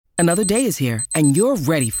Another day is here, and you're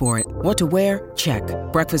ready for it. What to wear? Check.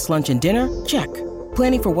 Breakfast, lunch, and dinner? Check.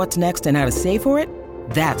 Planning for what's next and how to save for it?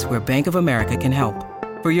 That's where Bank of America can help.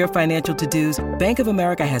 For your financial to-dos, Bank of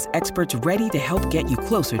America has experts ready to help get you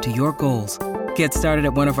closer to your goals. Get started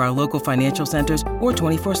at one of our local financial centers or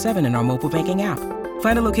 24/7 in our mobile banking app.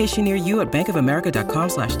 Find a location near you at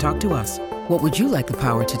bankofamerica.com/talktous. What would you like the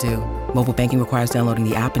power to do? Mobile banking requires downloading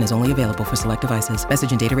the app and is only available for select devices.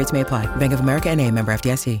 Message and data rates may apply. Bank of America N.A., member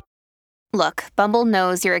FDIC. Look, Bumble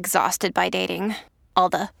knows you're exhausted by dating. All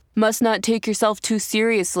the, must not take yourself too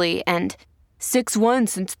seriously, and 6'1"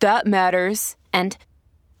 since that matters, and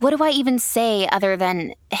what do I even say other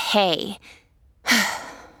than, hey?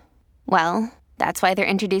 Well, that's why they're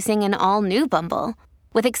introducing an all-new Bumble,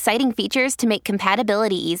 with exciting features to make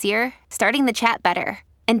compatibility easier, starting the chat better,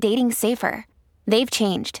 and dating safer. They've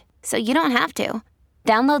changed, so you don't have to.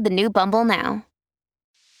 Download the new Bumble now.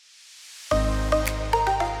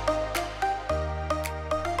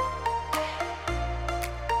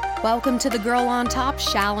 Welcome to the Girl on Top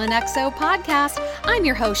Shallon XO podcast. I'm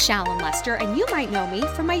your host, Shallon Lester, and you might know me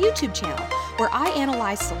from my YouTube channel, where I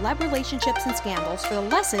analyze celeb relationships and scandals for the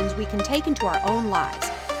lessons we can take into our own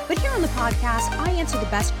lives. But here on the podcast, I answer the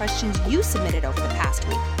best questions you submitted over the past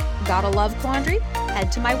week. Got a love quandary?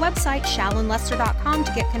 Head to my website, shallonlester.com,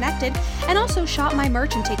 to get connected, and also shop my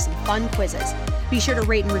merch and take some fun quizzes. Be sure to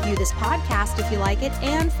rate and review this podcast if you like it,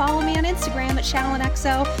 and follow me on Instagram at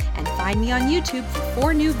ShallonXO, and find me on YouTube for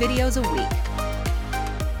 4 new videos a week.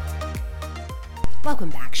 Welcome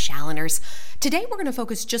back, Shalloners. Today we're going to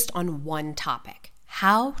focus just on one topic: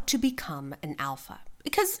 how to become an alpha.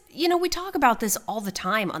 Because, we talk about this all the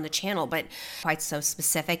time on the channel, but quite so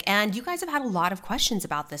specific. And you guys have had a lot of questions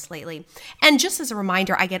about this lately. And just as a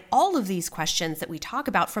reminder, I get all of these questions that we talk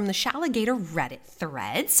about from the Shalligator Reddit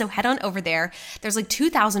thread. So head on over there. There's like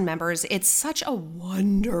 2,000 members. It's such a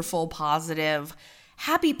wonderful, positive,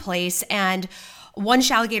 happy place. And one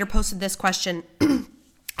Shalligator posted this question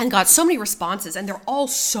and got so many responses, and they're all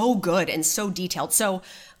so good and so detailed. So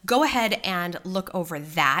go ahead and look over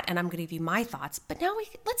that, and I'm going to give you my thoughts. But now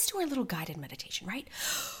let's do our little guided meditation, right?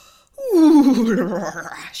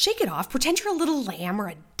 Shake it off. Pretend you're a little lamb or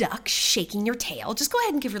a duck shaking your tail. Just go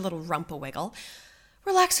ahead and give your little rump a wiggle.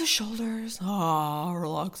 Relax the shoulders.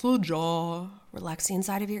 Relax the jaw. Relax the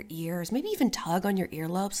inside of your ears. Maybe even tug on your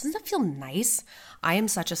earlobes. Doesn't that feel nice? I am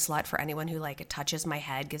such a slut for anyone who touches my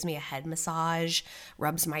head, gives me a head massage,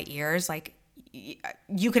 rubs my ears.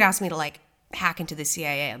 You could ask me to hack into the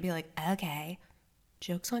CIA. I'll be like, okay,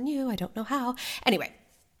 joke's on you. I don't know how. Anyway,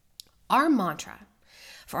 our mantra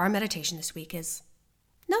for our meditation this week is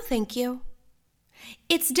no, thank you.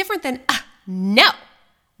 It's different than no.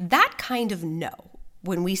 That kind of no,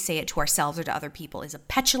 when we say it to ourselves or to other people, is a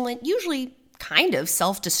petulant, usually kind of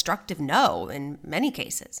self-destructive no in many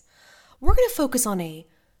cases. We're going to focus on a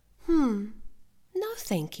no,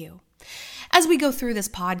 thank you. As we go through this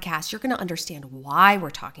podcast, you're going to understand why we're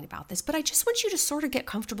talking about this, but I just want you to sort of get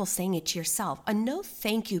comfortable saying it to yourself. A no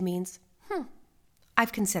thank you means,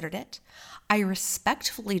 I've considered it. I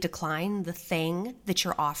respectfully decline the thing that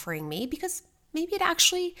you're offering me because maybe it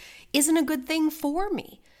actually isn't a good thing for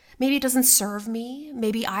me. Maybe it doesn't serve me.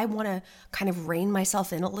 Maybe I want to kind of rein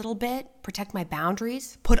myself in a little bit, protect my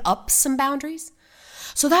boundaries, put up some boundaries.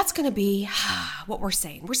 So that's going to be what we're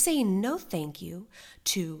saying. We're saying no thank you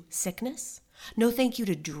to sickness. No thank you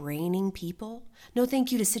to draining people. No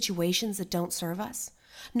thank you to situations that don't serve us.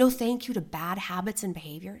 No thank you to bad habits and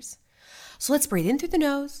behaviors. So let's breathe in through the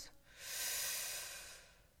nose.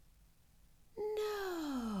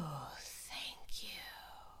 No thank you.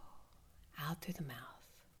 Out through the mouth.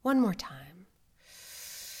 One more time.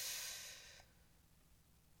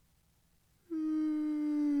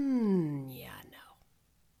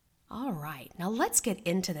 All right, now let's get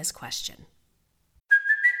into this question.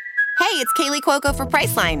 Hey, it's Kaylee Cuoco for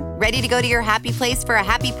Priceline. Ready to go to your happy place for a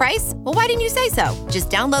happy price? Well, why didn't you say so? Just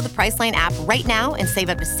download the Priceline app right now and save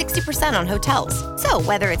up to 60% on hotels. So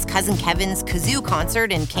whether it's Cousin Kevin's Kazoo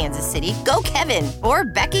Concert in Kansas City, go Kevin, or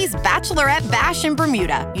Becky's Bachelorette Bash in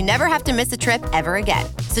Bermuda, you never have to miss a trip ever again.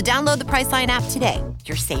 So download the Priceline app today.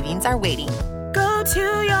 Your savings are waiting. Go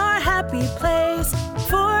to your happy place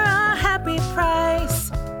for a happy price.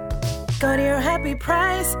 Go to your happy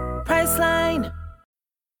price, Priceline.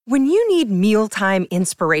 When you need mealtime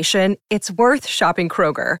inspiration, it's worth shopping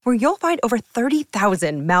Kroger, where you'll find over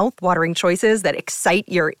 30,000 mouth-watering choices that excite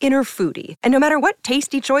your inner foodie. And no matter what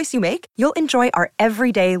tasty choice you make, you'll enjoy our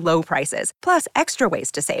everyday low prices, plus extra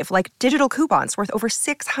ways to save, like digital coupons worth over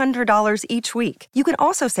 $600 each week. You can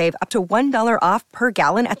also save up to $1 off per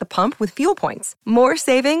gallon at the pump with fuel points. More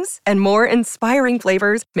savings and more inspiring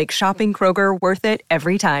flavors make shopping Kroger worth it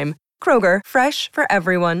every time. Kroger, fresh for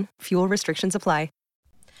everyone. Fuel restrictions apply.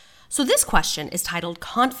 So this question is titled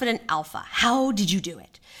Confident Alpha. How did you do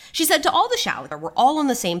it? She said, to all the shower, we're all on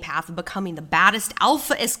the same path of becoming the baddest,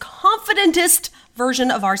 alphaest, confidentest version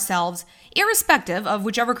of ourselves, irrespective of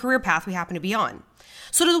whichever career path we happen to be on.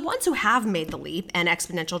 So to the ones who have made the leap and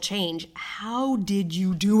exponential change, how did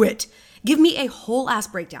you do it? Give me a whole ass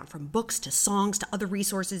breakdown from books to songs to other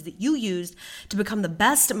resources that you used to become the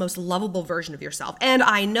best, most lovable version of yourself. And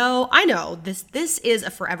I know this is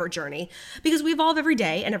a forever journey because we evolve every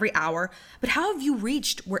day and every hour, but how have you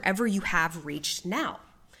reached wherever you have reached now?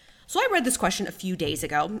 So I read this question a few days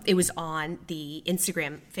ago. It was on the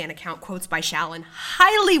Instagram fan account, Quotes by Shallon.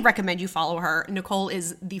 Highly recommend you follow her. Nicole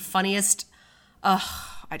is the funniest.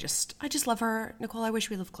 I just love her. Nicole, I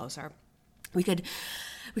wish we lived closer. We could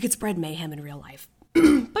spread mayhem in real life.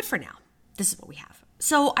 But for now, this is what we have.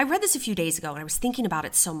 So I read this a few days ago and I was thinking about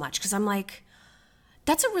it so much because I'm like,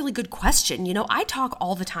 that's a really good question. You know, I talk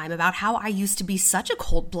all the time about how I used to be such a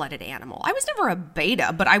cold-blooded animal. I was never a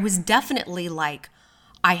beta, but I was definitely like,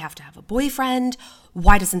 I have to have a boyfriend.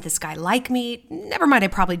 Why doesn't this guy like me? Never mind, I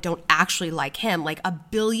probably don't actually like him. Like a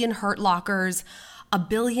billion hurt lockers, a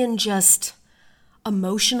billion just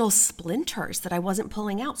emotional splinters that I wasn't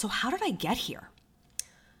pulling out. So how did I get here?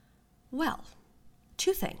 Well,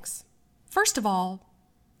 two things. First of all,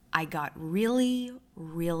 I got really,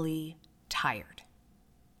 really tired.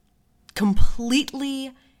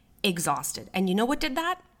 Completely exhausted. And you know what did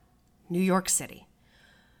that? New York City.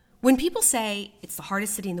 When people say it's the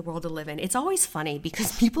hardest city in the world to live in, it's always funny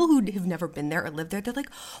because people who have never been there or lived there, they're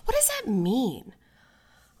like, what does that mean?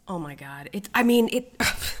 Oh my God.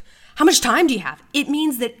 How much time do you have? It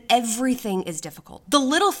means that everything is difficult. The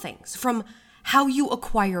little things, from how you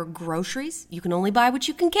acquire groceries, you can only buy what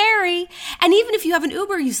you can carry. And even if you have an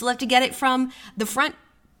Uber, you still have to get it from the front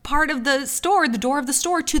part of the store, the door of the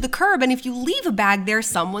store, to the curb. And if you leave a bag there,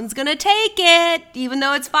 someone's gonna take it, even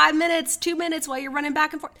though it's 5 minutes, 2 minutes while you're running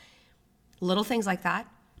back and forth. Little things like that.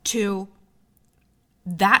 Two,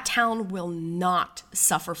 that town will not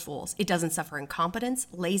suffer fools. It doesn't suffer incompetence,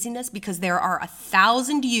 laziness, because there are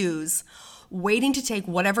 1,000 yous waiting to take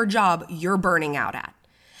whatever job you're burning out at.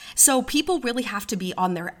 So people really have to be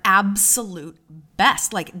on their absolute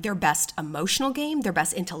best, like their best emotional game, their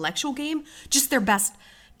best intellectual game, just their best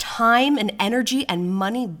time and energy and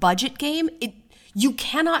money budget game. You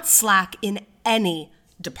cannot slack in any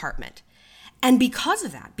department. And because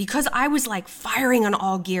of that, because I was like firing on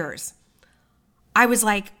all gears, I was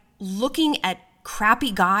like looking at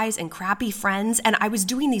crappy guys and crappy friends, and I was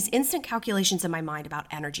doing these instant calculations in my mind about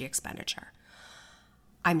energy expenditure.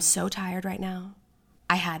 I'm so tired right now.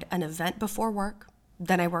 I had an event before work.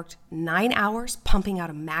 Then I worked 9 hours pumping out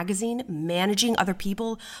a magazine, managing other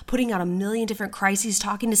people, putting out a million different crises,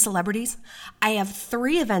 talking to celebrities. I have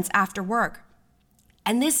 3 events after work.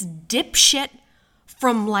 And this dipshit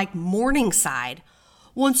from like Morningside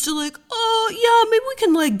wants to like, oh yeah, maybe we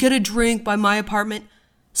can like get a drink by my apartment.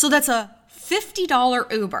 So that's a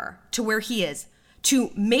 $50 Uber to where he is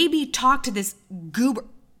to maybe talk to this goober.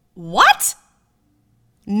 What?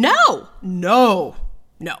 No.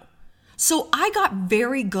 So I got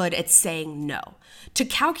very good at saying no, to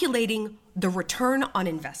calculating the return on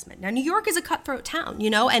investment. Now, New York is a cutthroat town,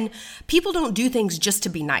 you know, and people don't do things just to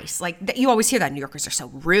be nice. Like, you always hear that New Yorkers are so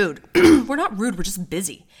rude. We're not rude, we're just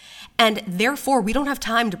busy. And therefore, we don't have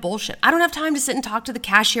time to bullshit. I don't have time to sit and talk to the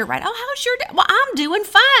cashier, right? Oh, how's your day? Well, I'm doing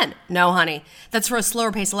fine. No, honey, that's for a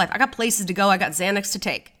slower pace of life. I got places to go. I got Xanax to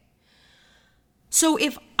take. So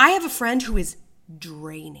if I have a friend who is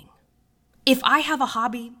draining, if I have a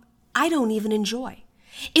hobby I don't even enjoy,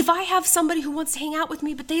 if I have somebody who wants to hang out with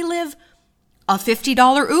me, but they live a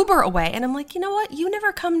 $50 Uber away, and I'm like, you know what? You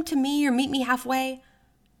never come to me or meet me halfway.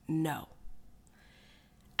 No.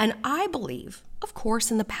 And I believe, of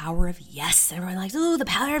course, in the power of yes. Everyone likes, oh, the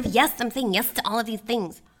power of yes. I'm saying yes to all of these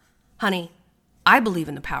things. Honey, I believe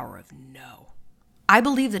in the power of no. I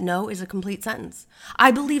believe that no is a complete sentence.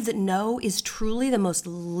 I believe that no is truly the most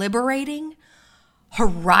liberating,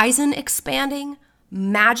 horizon expanding,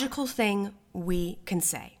 magical thing we can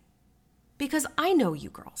say. Because I know you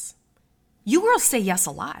girls. You girls say yes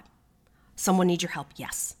a lot. Someone needs your help,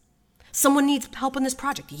 yes. Someone needs help in this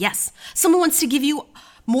project, yes. Someone wants to give you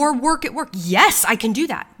More work at work. Yes, I can do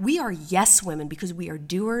that. We are yes women because we are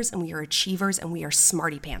doers and we are achievers and we are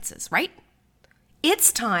smarty pantses, right?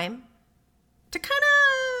 It's time to kind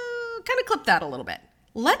of clip that a little bit.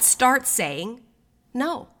 Let's start saying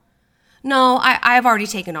no. No, I've already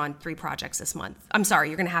taken on 3 projects this month. I'm sorry,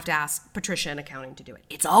 you're going to have to ask Patricia in accounting to do it.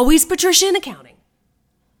 It's always Patricia in accounting.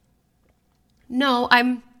 No,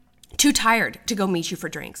 I'm too tired to go meet you for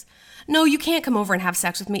drinks. No, you can't come over and have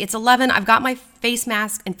sex with me. It's 11. I've got my face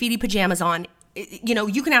mask and feety pajamas on. You know,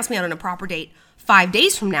 you can ask me out on a proper date 5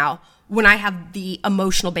 days from now when I have the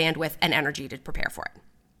emotional bandwidth and energy to prepare for it.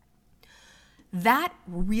 That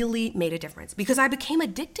really made a difference because I became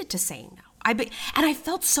addicted to saying no. And I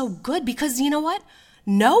felt so good because you know what?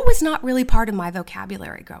 No was not really part of my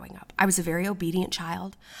vocabulary growing up. I was a very obedient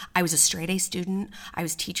child. I was a straight A student. I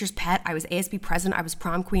was teacher's pet. I was ASB president. I was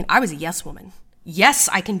prom queen. I was a yes woman. Yes,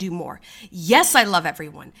 I can do more. Yes, I love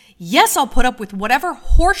everyone. Yes, I'll put up with whatever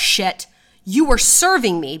horse shit you are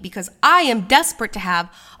serving me because I am desperate to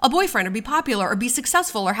have a boyfriend or be popular or be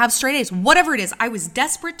successful or have straight A's, whatever it is. I was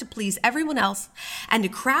desperate to please everyone else and to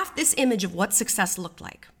craft this image of what success looked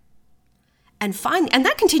like. And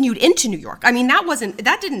that continued into New York. I mean,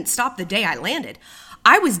 that didn't stop the day I landed.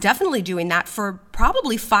 I was definitely doing that for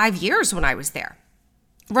probably 5 years when I was there,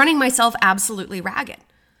 running myself absolutely ragged.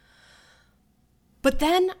 But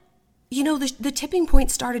then, you know, the tipping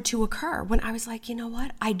point started to occur when I was like, you know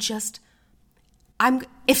what?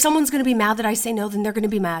 If someone's going to be mad that I say no, then they're going to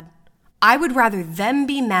be mad. I would rather them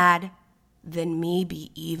be mad than me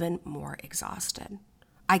be even more exhausted.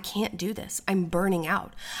 I can't do this. I'm burning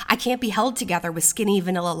out. I can't be held together with skinny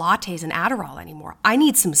vanilla lattes and Adderall anymore. I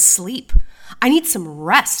need some sleep. I need some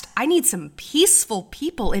rest. I need some peaceful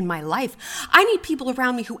people in my life. I need people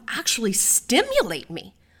around me who actually stimulate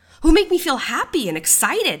me, who make me feel happy and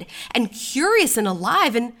excited and curious and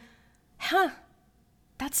alive. And,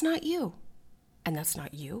 that's not you. And that's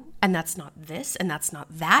not you. And that's not this. And that's not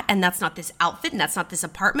that. And that's not this outfit. And that's not this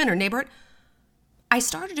apartment or neighborhood. I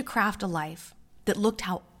started to craft a life that looked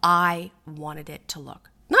how I wanted it to look.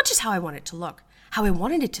 Not just how I wanted it to look, how I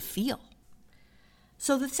wanted it to feel.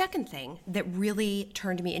 So the second thing that really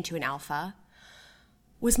turned me into an alpha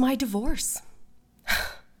was my divorce.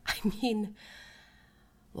 I mean,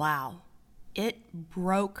 wow. It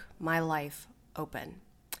broke my life open.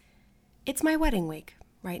 It's my wedding week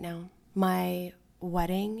right now. My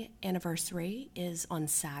wedding anniversary is on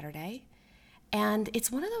Saturday. And it's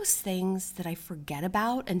one of those things that I forget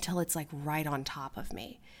about until it's like right on top of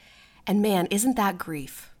me. And man, isn't that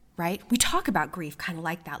grief, right? We talk about grief kind of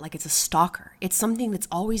like that, like it's a stalker. It's something that's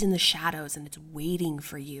always in the shadows and it's waiting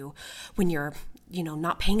for you when you're,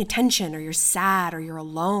 not paying attention or you're sad or you're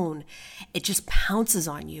alone. It just pounces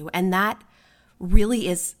on you. And that really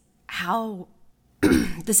is how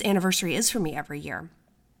this anniversary is for me every year.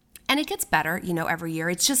 And it gets better, every year.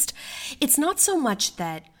 It's not so much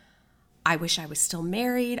that I wish I was still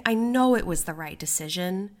married. I know it was the right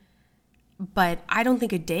decision, but I don't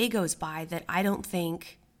think a day goes by that I don't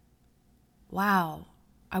think, wow,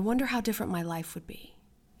 I wonder how different my life would be.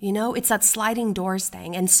 It's that sliding doors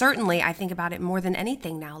thing. And certainly I think about it more than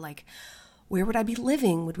anything now, like, where would I be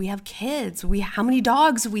living? Would we have kids? How many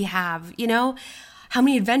dogs would we have? How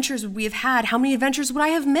many adventures would we have had? How many adventures would I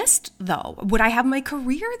have missed, though? Would I have my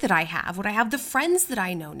career that I have? Would I have the friends that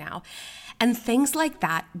I know now? And things like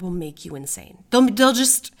that will make you insane.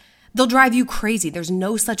 They'll drive you crazy. There's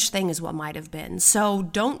no such thing as what might have been. So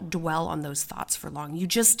don't dwell on those thoughts for long.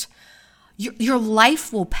 Your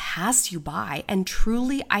life will pass you by. And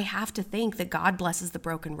truly, I have to think that God blesses the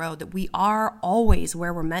broken road, that we are always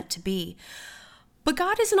where we're meant to be. But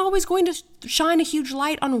God isn't always going to shine a huge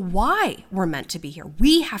light on why we're meant to be here.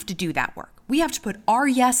 We have to do that work. We have to put our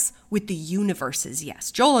yes with the universe's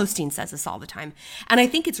yes. Joel Osteen says this all the time. And I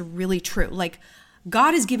think it's really true. Like,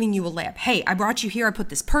 God is giving you a layup. Hey, I brought you here. I put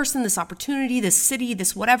this person, this opportunity, this city,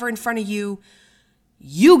 this whatever in front of you.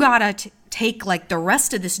 You gotta take like the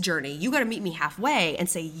rest of this journey. You gotta meet me halfway and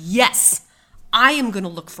say, yes, I am gonna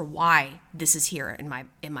look for why this is here in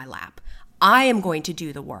my lap. I am going to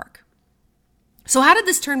do the work. So how did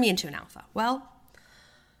this turn me into an alpha? Well,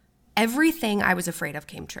 everything I was afraid of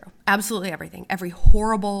came true. Absolutely everything. Every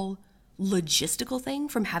horrible logistical thing,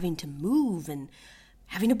 from having to move and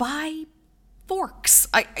having to buy forks.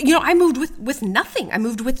 I moved with nothing. I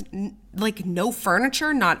moved with like no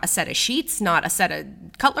furniture, not a set of sheets, not a set of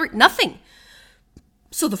cutlery, nothing.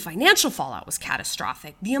 So the financial fallout was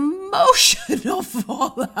catastrophic. The emotional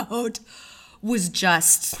fallout was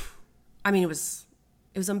just, it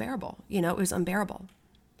was unbearable. It was unbearable.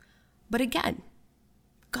 But again,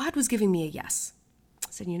 God was giving me a yes. I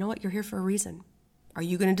said, you know what? You're here for a reason. Are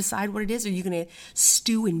you going to decide what it is? Are you going to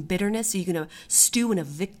stew in bitterness? Are you going to stew in a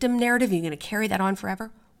victim narrative? Are you going to carry that on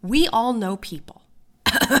forever? We all know people.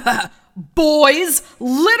 Boys,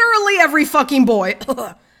 literally every fucking boy,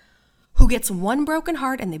 who gets one broken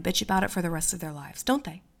heart and they bitch about it for the rest of their lives, don't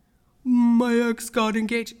they? My ex got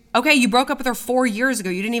engaged. Okay, you broke up with her 4 years ago.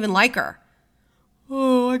 You didn't even like her.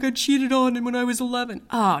 Oh, I got cheated on when I was 11.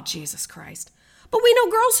 Oh, Jesus Christ. But we know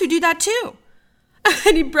girls who do that too.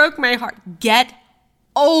 And he broke my heart. Get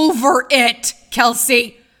over it,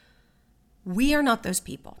 Kelsey. We are not those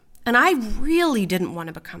people. And I really didn't want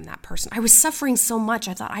to become that person. I was suffering so much.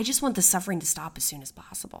 I thought, I just want the suffering to stop as soon as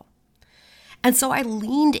possible. And so I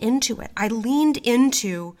leaned into it. I leaned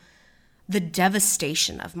into the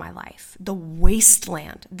devastation of my life, the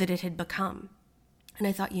wasteland that it had become. And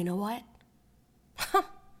I thought, you know what?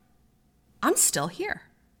 I'm still here.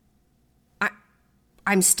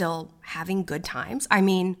 I'm still having good times. I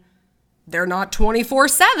mean, they're not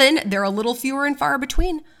 24/7. They're a little fewer and far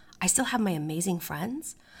between. I still have my amazing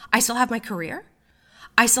friends. I still have my career.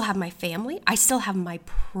 I still have my family. I still have my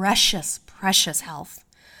precious, precious health.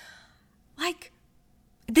 Like,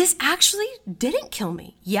 this actually didn't kill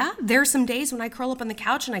me. Yeah, there are some days when I curl up on the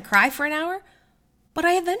couch and I cry for an hour, but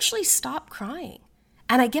I eventually stop crying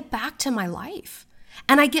and I get back to my life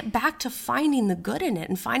and I get back to finding the good in it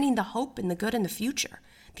and finding the hope and the good in the future,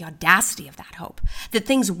 the audacity of that hope, that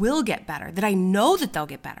things will get better, that I know that they'll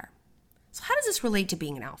get better. So how does this relate to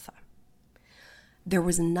being an alpha? There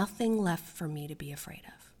was nothing left for me to be afraid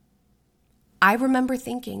of. I remember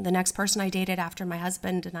thinking the next person I dated after my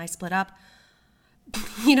husband and I split up,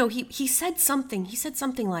 you know, he said something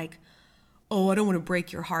like, oh, I don't want to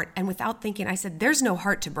break your heart. And without thinking, I said, there's no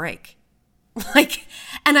heart to break. Like,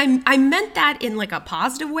 and I meant that in like a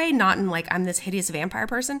positive way, not in like, I'm this hideous vampire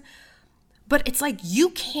person. But it's like, you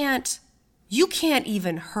can't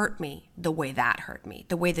even hurt me the way that hurt me,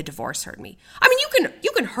 the way the divorce hurt me. I mean,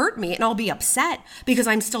 you can hurt me and I'll be upset because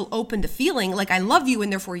I'm still open to feeling like I love you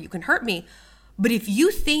and therefore you can hurt me. But if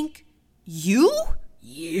you think you,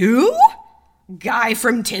 guy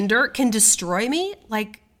from Tinder, can destroy me,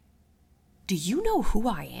 like, do you know who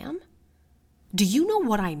I am? Do you know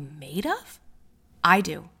what I'm made of? I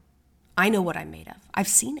do. I know what I'm made of. I've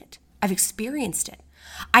seen it. I've experienced it.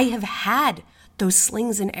 I have had those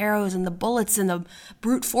slings and arrows and the bullets and the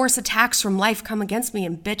brute force attacks from life come against me,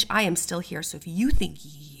 and bitch, I am still here. So if you think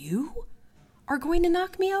you are going to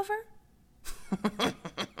knock me over,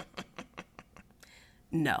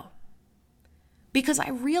 no. Because I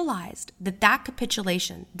realized that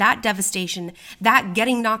capitulation, that devastation, that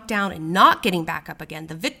getting knocked down and not getting back up again,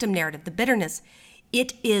 the victim narrative, the bitterness,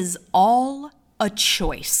 it is all a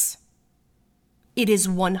choice. It is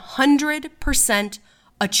 100%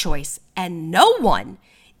 a choice, and no one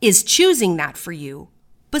is choosing that for you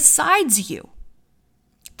besides you.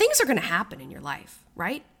 Things are going to happen in your life,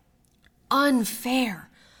 right? Unfair,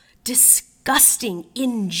 disgusting,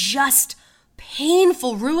 unjust,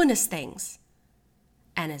 painful, ruinous things.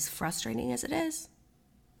 And as frustrating as it is,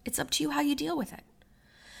 it's up to you how you deal with it.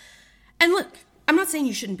 And look, I'm not saying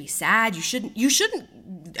you shouldn't be sad. You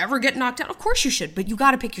shouldn't ever get knocked down. Of course you should, but you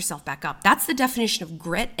got to pick yourself back up. That's the definition of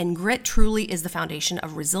grit, and grit truly is the foundation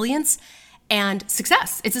of resilience and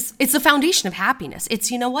success. It's the foundation of happiness.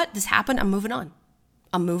 It's, you know what? This happened. I'm moving on.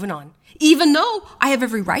 I'm moving on. Even though I have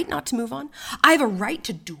every right not to move on. I have a right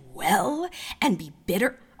to dwell and be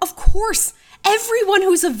bitter. Of course, everyone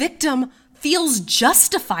who's a victim feels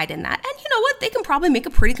justified in that. And you know what? They can probably make a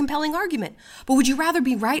pretty compelling argument. But would you rather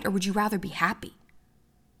be right or would you rather be happy?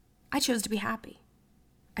 I chose to be happy.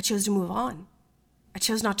 I chose to move on. I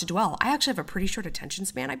chose not to dwell. I actually have a pretty short attention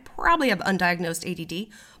span. I probably have undiagnosed ADD,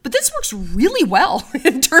 but this works really well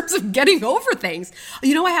in terms of getting over things.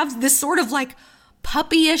 You know, I have this sort of like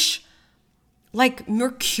puppyish, like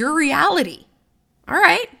mercuriality. All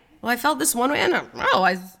right. Well, I felt this one way and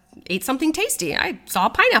I ate something tasty. I saw a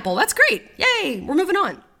pineapple. That's great. Yay. We're moving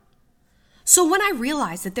on. So when I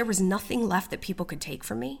realized that there was nothing left that people could take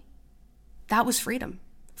from me, that was freedom.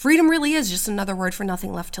 Freedom really is just another word for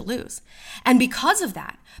nothing left to lose. And because of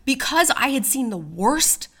that, because I had seen the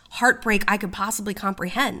worst heartbreak I could possibly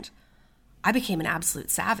comprehend, I became an absolute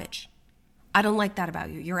savage. I don't like that about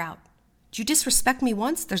you. You're out. Did you disrespect me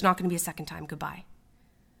once? There's not going to be a second time. Goodbye.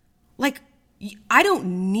 Like, I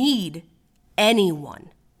don't need anyone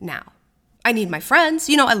now. I need my friends.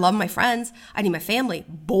 You know, I love my friends. I need my family.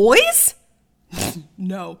 Boys?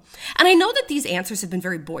 No. And I know that these answers have been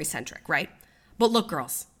very boy-centric, right? But look,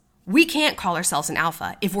 girls, we can't call ourselves an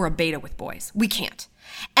alpha if we're a beta with boys. We can't.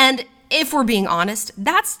 And if we're being honest,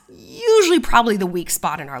 that's usually probably the weak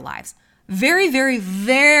spot in our lives. Very, very,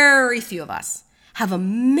 very few of us have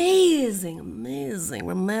amazing, amazing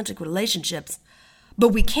romantic relationships, but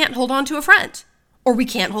we can't hold on to a friend or we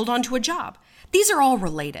can't hold on to a job. These are all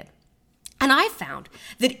related. And I found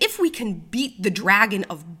that if we can beat the dragon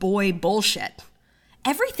of boy bullshit,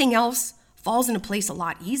 everything else falls into place a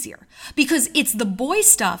lot easier, because it's the boy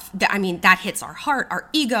stuff that hits our heart, our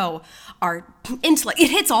ego, our intellect. It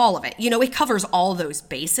hits all of it. It covers all those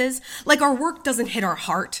bases. Like our work doesn't hit our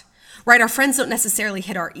heart, right? Our friends don't necessarily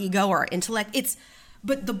hit our ego or our intellect.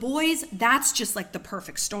 But the boys, that's just like the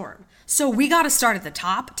perfect storm. So we got to start at the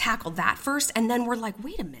top, tackle that first. And then we're like,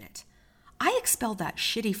 wait a minute. I expelled that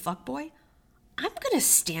shitty fuckboy. I'm going to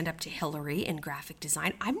stand up to Hillary in graphic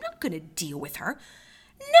design. I'm not going to deal with her.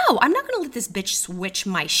 No, I'm not going to let this bitch switch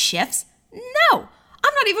my shifts. No,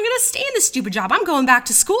 I'm not even going to stay in this stupid job. I'm going back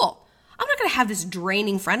to school. I'm not going to have this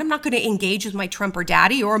draining friend. I'm not going to engage with my Trumper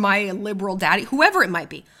daddy or my liberal daddy, whoever it might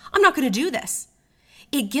be. I'm not going to do this.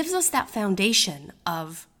 It gives us that foundation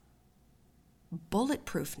of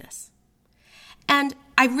bulletproofness. And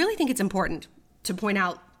I really think it's important to point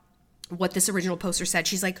out what this original poster said.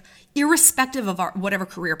 She's like, irrespective of whatever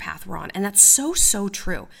career path we're on. And that's so, so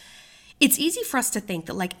true. It's easy for us to think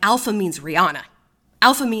that like alpha means Rihanna.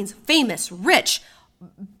 Alpha means famous, rich,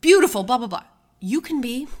 beautiful, blah, blah, blah. You can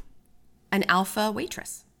be an alpha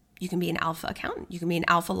waitress. You can be an alpha accountant. You can be an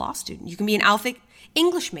alpha law student. You can be an alpha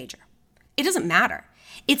English major. It doesn't matter.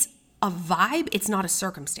 It's a vibe. It's not a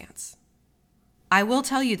circumstance. I will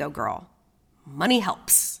tell you though, girl, money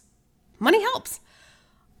helps. Money helps.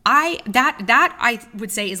 That I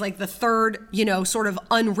would say is like the third, sort of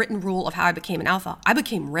unwritten rule of how I became an alpha. I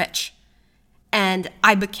became rich. And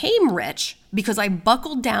I became rich because I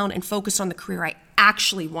buckled down and focused on the career I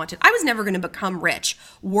actually wanted. I was never going to become rich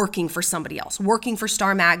working for somebody else, working for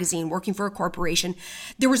Star Magazine, working for a corporation.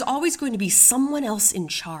 There was always going to be someone else in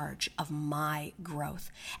charge of my growth.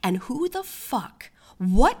 And who the fuck,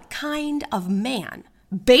 what kind of man,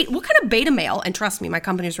 what kind of beta male, and trust me, my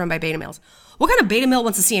company is run by beta males, what kind of beta male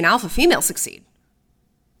wants to see an alpha female succeed?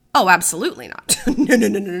 Oh, absolutely not.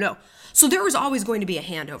 No. So there was always going to be a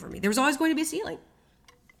hand over me. There was always going to be a ceiling.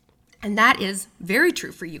 And that is very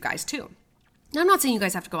true for you guys too. Now, I'm not saying you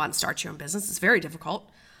guys have to go out and start your own business. It's very difficult.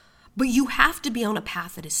 But you have to be on a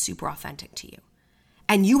path that is super authentic to you.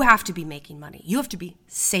 And you have to be making money. You have to be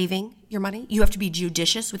saving your money. You have to be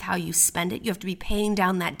judicious with how you spend it. You have to be paying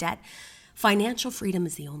down that debt. Financial freedom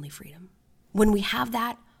is the only freedom. When we have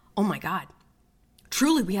that, oh my God,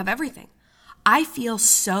 truly we have everything. I feel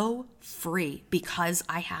so free because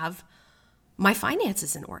I have my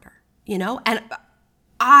finances in order, and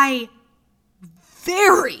I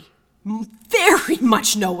very, very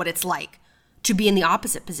much know what it's like to be in the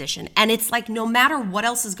opposite position. And it's like, no matter what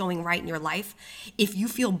else is going right in your life, if you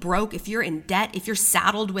feel broke, if you're in debt, if you're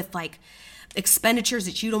saddled with like expenditures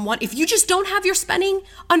that you don't want, if you just don't have your spending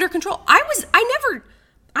under control. I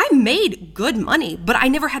made good money, but I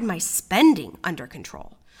never had my spending under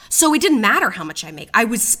control. So it didn't matter how much I make. I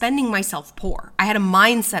was spending myself poor. I had a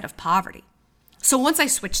mindset of poverty. So once I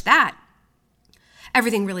switched that,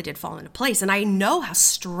 everything really did fall into place. And I know how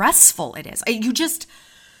stressful it is. You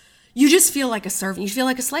just feel like a servant. You feel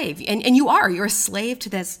like a slave. And you're a slave to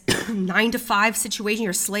this 9-to-5 situation. You're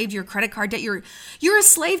a slave to your credit card debt. You're a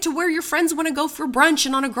slave to where your friends want to go for brunch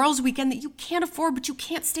and on a girls' weekend that you can't afford, but you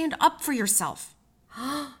can't stand up for yourself.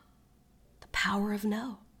 The power of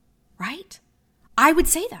no, right? I would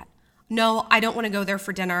say that. No, I don't want to go there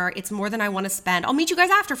for dinner. It's more than I want to spend. I'll meet you guys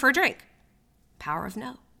after for a drink. Power of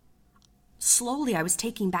no. Slowly, I was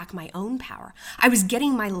taking back my own power. I was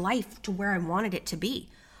getting my life to where I wanted it to be.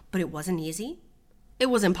 But it wasn't easy. It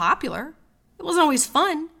wasn't popular. It wasn't always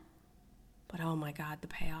fun. But oh my God, the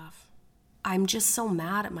payoff. I'm just so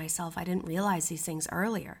mad at myself. I didn't realize these things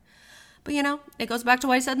earlier. But it goes back to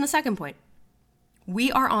what I said in the second point.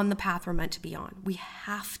 We are on the path we're meant to be on. We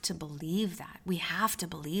have to believe that. We have to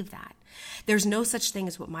believe that. There's no such thing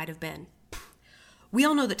as what might have been. We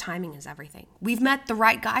all know that timing is everything. We've met the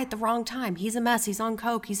right guy at the wrong time. He's a mess. He's on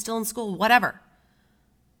coke. He's still in school, whatever.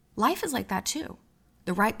 Life is like that too.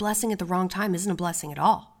 The right blessing at the wrong time isn't a blessing at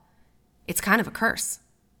all. It's kind of a curse.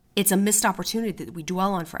 It's a missed opportunity that we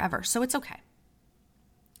dwell on forever. So it's okay.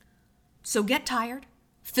 So get tired.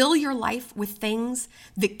 Fill your life with things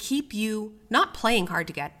that keep you not playing hard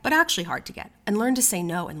to get, but actually hard to get. And learn to say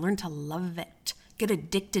no and learn to love it. Get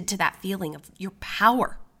addicted to that feeling of your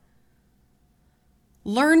power.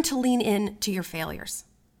 Learn to lean in to your failures.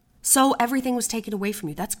 So everything was taken away from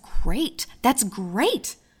you. That's great. That's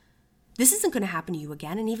great. This isn't going to happen to you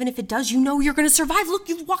again. And even if it does, you're going to survive. Look,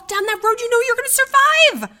 you've walked down that road. You're going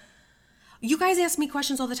to survive. You guys ask me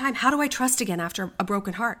questions all the time. How do I trust again after a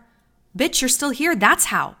broken heart? Bitch, you're still here. That's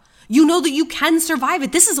how. You know that you can survive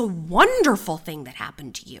it. This is a wonderful thing that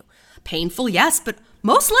happened to you. Painful, yes, but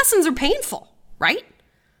most lessons are painful, right?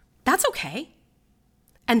 That's okay.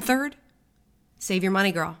 And third, save your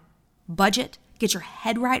money, girl. Budget, get your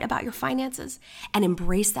head right about your finances, and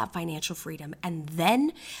embrace that financial freedom. And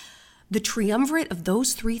then the triumvirate of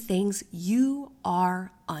those three things, you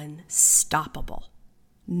are unstoppable.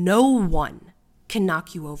 No one can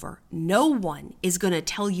knock you over. No one is going to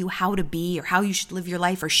tell you how to be or how you should live your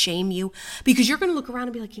life or shame you, because you're going to look around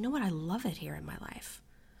and be like, you know what? I love it here in my life.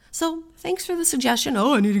 So thanks for the suggestion.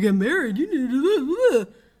 Oh, I need to get married.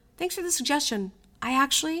 Thanks for the suggestion. I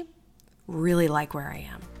actually really like where I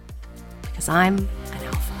am because I'm an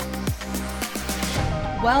alpha.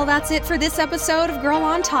 Well, that's it for this episode of Girl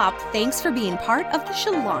on Top. Thanks for being part of the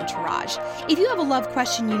Shalantourage. If you have a love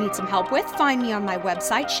question you need some help with, find me on my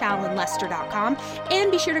website, ShallonLester.com,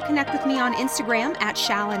 and be sure to connect with me on Instagram at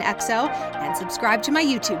ShallonXO and subscribe to my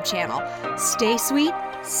YouTube channel. Stay sweet,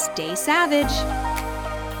 stay savage.